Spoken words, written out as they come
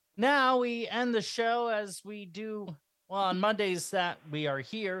Now we end the show as we do, well, on Mondays that we are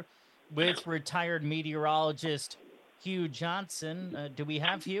here with retired meteorologist Hugh Johnson. Do we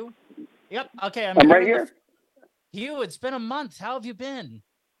have Hugh? Yep. Okay, I'm I'm right hearing here. Hugh. It's been a month. How have you been?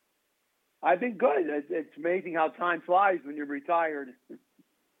 I've been good. It's amazing how time flies when you're retired.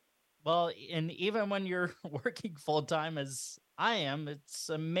 Well, and even when you're working full time as I am, it's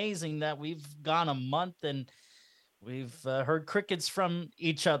amazing that we've gone a month and we've heard crickets from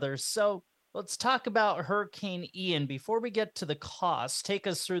each other. So let's talk about Hurricane Ian. Before we get to the cost, take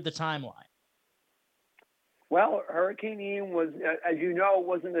us through the timeline. Well, Hurricane Ian was, as you know,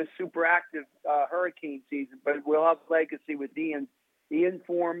 wasn't a super active hurricane season, but it will have legacy with Ian. Ian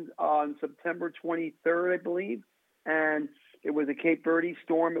formed on September 23rd, I believe, and it was a Cape Verde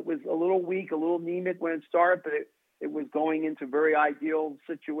storm. It was a little weak, a little anemic when it started, but it was going into a very ideal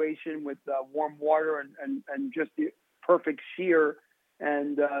situation with warm water and just the perfect shear.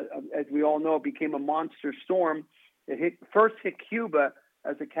 And as we all know, it became a monster storm. It first hit Cuba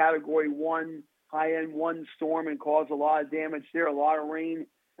as a Category 1 high-end one storm and caused a lot of damage there, a lot of rain,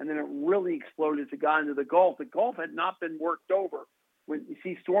 and then it really exploded to go into the Gulf. The Gulf had not been worked over. When you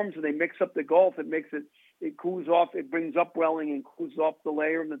see storms and they mix up the Gulf, it cools off, it brings upwelling and cools off the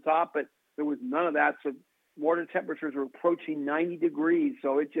layer on the top, but there was none of that. So water temperatures were approaching 90 degrees,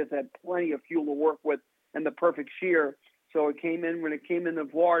 so it just had plenty of fuel to work with and the perfect shear. So when it came into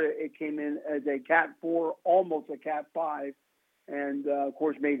Florida, it came in as a Cat 4, almost a Cat 5, and of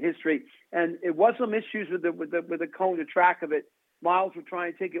course made history. And it was some issues with the cone, the track of it. Miles were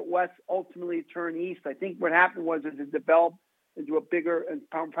trying to take it west. Ultimately, it turned east. I think what happened was as it developed into a bigger and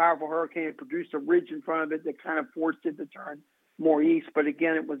powerful hurricane, it produced a ridge in front of it that kind of forced it to turn more east. But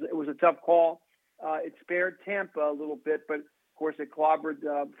again, it was a tough call. It spared Tampa a little bit, but of course it clobbered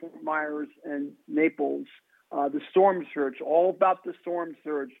Fort Myers and Naples. The storm surge, all about the storm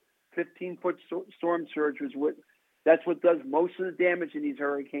surge. 15-foot storm surge was that's what does most of the damage in these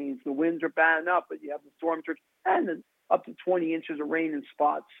hurricanes. The winds are bad enough, but you have the storm surge and then up to 20 inches of rain in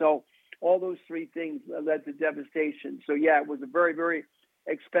spots. So all those three things led to devastation. So yeah, it was a very, very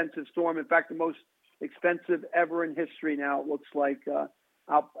expensive storm. In fact, the most expensive ever in history now, it looks like,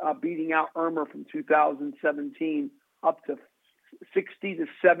 beating out Irma from 2017, up to 60 to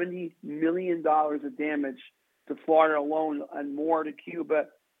 70 million dollars of damage to Florida alone, and more to Cuba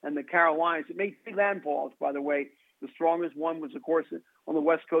and the Carolinas. It made three landfalls, by the way. The strongest one was, of course, on the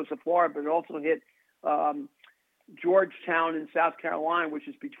west coast of Florida, but it also hit Georgetown in South Carolina, which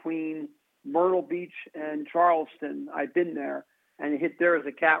is between Myrtle Beach and Charleston. I've been there, and it hit there as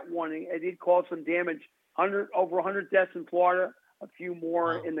a Cat 1. It did cause some damage, over 100 deaths in Florida, a few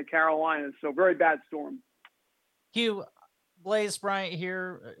more Wow. in the Carolinas. So very bad storm. Hugh, Blaze Bryant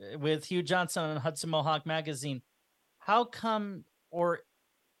here with Hugh Johnson on Hudson Mohawk Magazine. How come, or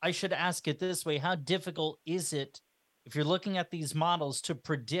I should ask it this way, how difficult is it if you're looking at these models to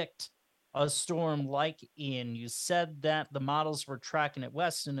predict a storm like Ian? You said that the models were tracking it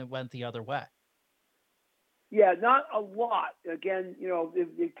west and it went the other way. Yeah, not a lot. Again,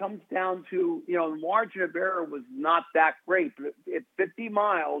 it comes down to, the margin of error was not that great, but at 50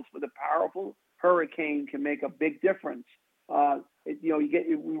 miles with a powerful hurricane can make a big difference. We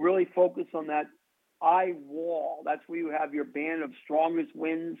really focus on that eye wall. That's where you have your band of strongest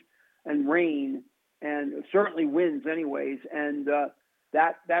winds and rain, and certainly winds anyways. And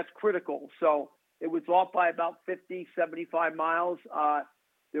that's critical. So it was off by about 50, 75 miles.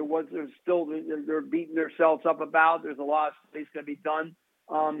 They're beating themselves up about. There's a lot of space going to be done.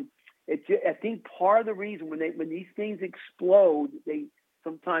 I think part of the reason when these things explode, they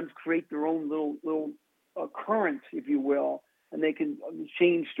sometimes create their own little current, if you will, and they can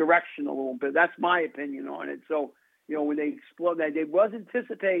change direction a little bit. That's my opinion on it. So when they explode, they was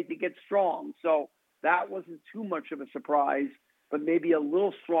anticipated to get strong, so that wasn't too much of a surprise, but maybe a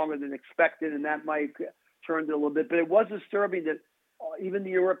little stronger than expected, and that might turn it a little bit. But it was disturbing that even the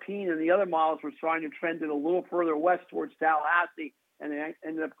European and the other models were trying to trend it a little further west towards Tallahassee, and they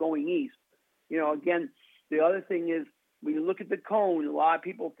ended up going east. Again, the other thing is when you look at the cone, a lot of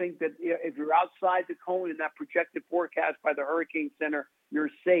people think that if you're outside the cone in that projected forecast by the Hurricane Center,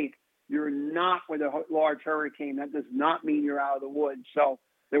 you're safe. You're not with a large hurricane. That does not mean you're out of the woods. So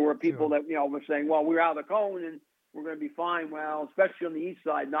there were people Sure. that were saying, well, we're out of the cone and we're going to be fine. Well, especially on the east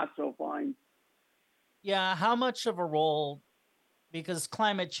side, not so fine. Yeah, how much of a role, because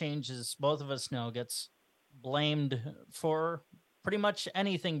climate change, as both of us know, gets blamed for pretty much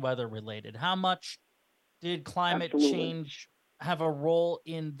anything weather related. How much did climate Absolutely. change have a role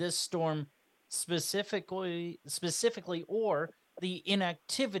in this storm specifically, or the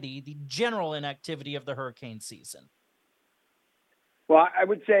general inactivity of the hurricane season? Well, I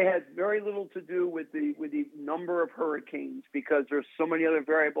would say it has very little to do with the number of hurricanes because there's so many other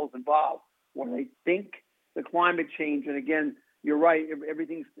variables involved. When I think the climate change, and again, you're right,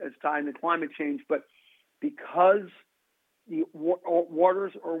 everything's tied to climate change, but because the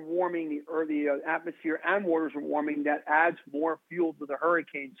waters are warming, the atmosphere and waters are warming, that adds more fuel to the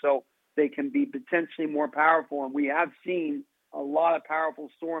hurricane, so they can be potentially more powerful. And we have seen a lot of powerful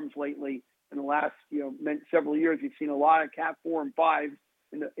storms lately. In the last, several years, we've seen a lot of Cat 4 and 5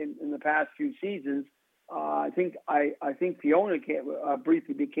 in the past few seasons. I think Fiona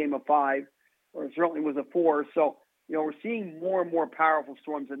briefly became a 5, or certainly was a 4. So we're seeing more and more powerful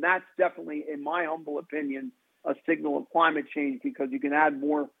storms, and that's definitely, in my humble opinion, a signal of climate change because you can add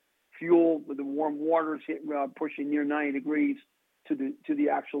more fuel with the warm waters pushing near 90 degrees to the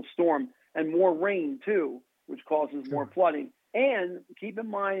actual storm, and more rain too, which causes more flooding. And keep in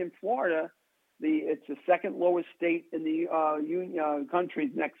mind, in Florida, it's the second lowest state in the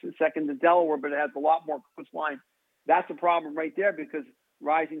country, second to Delaware, but it has a lot more coastline. That's a problem right there because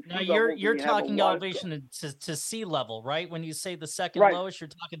rising sea now level. you're talking elevation to sea level, right? When you say the second lowest, you're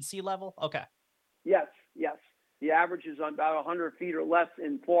talking sea level. Okay. Yes. The average is on about 100 feet or less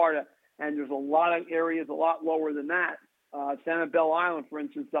in Florida, and there's a lot of areas a lot lower than that. Sanibel Island, for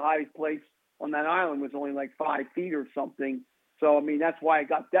instance, the highest place on that island was only like 5 feet or something. So, I mean, that's why it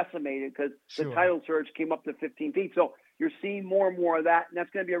got decimated because the tidal surge came up to 15 feet. So you're seeing more and more of that, and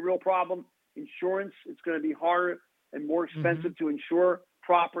that's going to be a real problem. Insurance, it's going to be harder and more expensive to insure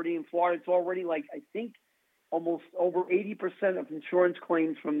property in Florida. It's already I think almost over 80% of insurance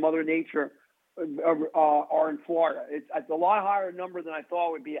claims from Mother Nature are in Florida. It's a lot higher number than I thought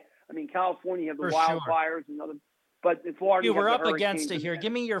it would be. I mean, California, you have the wildfires and other. But in Florida, we're up against it here.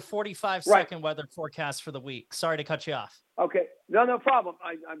 Give me your 45-second weather forecast for the week. Sorry to cut you off. Okay. No problem.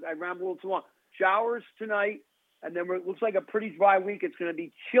 I rambled a little too long. Showers tonight, and then it looks like a pretty dry week. It's going to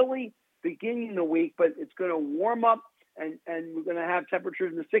be chilly beginning of the week, but it's going to warm up, and we're going to have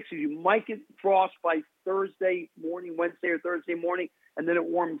temperatures in the 60s. You might get frost by Thursday morning, Wednesday or Thursday morning, and then it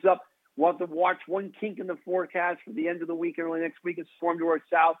warms up. We'll have to watch one kink in the forecast for the end of the week and early next week. It's storm to our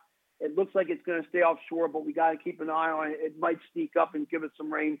south. It looks like it's going to stay offshore, but we got to keep an eye on it. It might sneak up and give us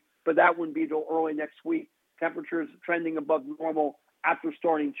some rain, but that wouldn't be till early next week. Temperatures trending above normal after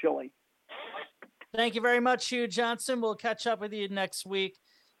starting chilly. Thank you very much, Hugh Johnson. We'll catch up with you next week.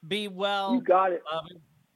 Be well. You got it.